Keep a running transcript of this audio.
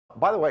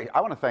By the way, I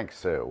want to thank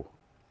Sue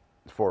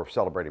for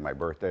celebrating my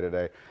birthday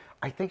today.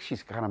 I think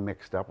she's kind of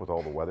mixed up with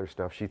all the weather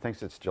stuff. She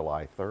thinks it's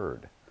July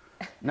 3rd.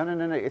 No,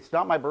 it's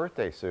not my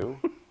birthday, Sue.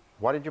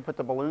 Why did you put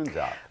the balloons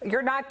out?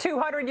 You're not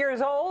 200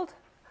 years old?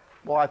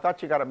 Well, I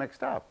thought you got it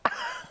mixed up.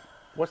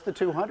 What's the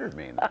 200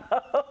 mean then?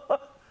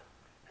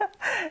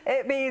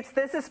 It means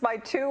this is my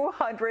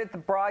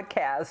 200th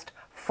broadcast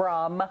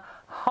from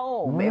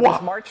home. It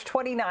was March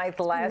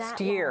 29th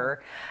last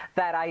year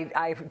that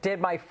I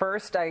did my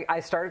first, I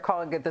started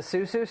calling it the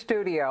Sue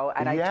Studio,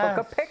 and I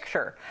took a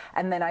picture.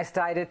 And then I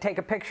started to take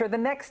a picture the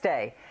next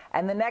day,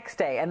 and the next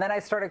day. And then I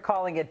started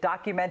calling it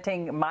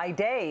Documenting My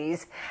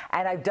Days,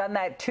 and I've done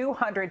that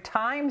 200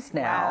 times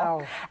now.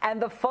 Wow.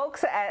 And the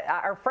folks,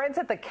 our friends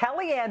at the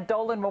Kellyanne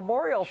Dolan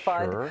Memorial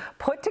Fund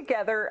put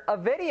together a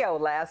video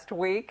last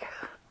week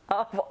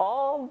of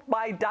all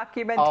my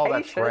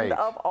documentation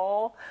of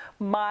all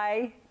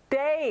my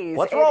days.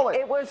 Let's roll it.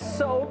 It was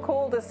so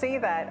cool to see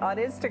that on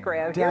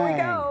Instagram. Here we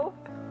go.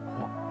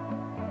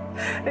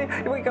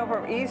 We go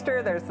from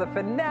Easter, there's the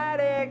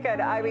fanatic,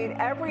 and I mean,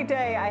 every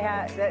day I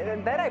had,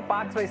 and then I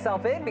boxed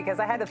myself in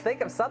because I had to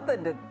think of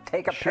something to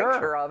take a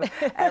picture of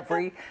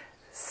every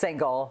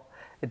single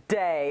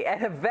day.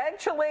 And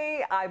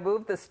eventually I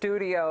moved the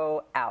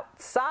studio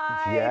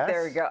outside.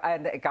 There we go.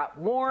 And it got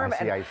warm.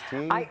 And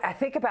I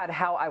think about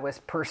how I was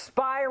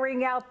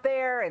perspiring out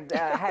there, and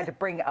I had to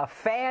bring a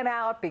fan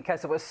out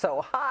because it was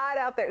so hot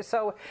out there.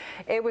 So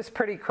it was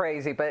pretty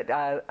crazy. But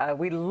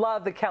we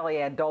love the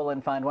Kellyanne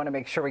Dolan Fund. Want to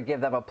make sure we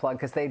give them a plug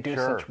because they do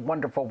such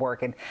wonderful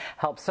work and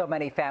help so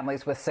many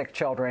families with sick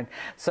children.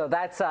 So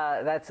that's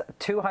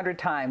 200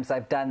 times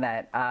I've done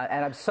that.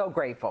 And I'm so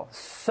grateful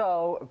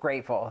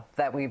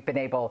that we've been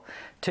able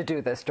to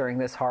do this during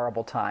this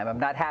horrible time. I'm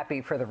not happy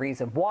for the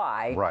reason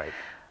why,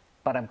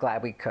 but I'm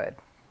glad we could.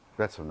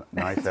 That's a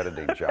nice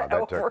editing job.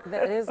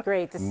 That is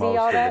great to see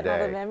all that, all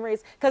the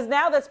memories. Because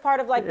now that's part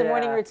of like the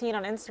morning routine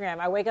on Instagram.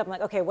 I wake up and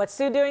I'm like, okay, what's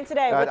Sue doing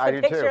today? What's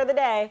the picture of the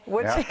day?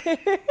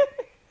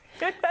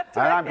 And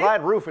I'm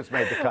glad Rufus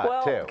made the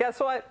cut too.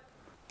 Guess what?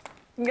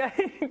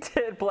 He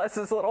did, bless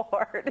his little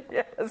heart.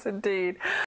 Yes, indeed.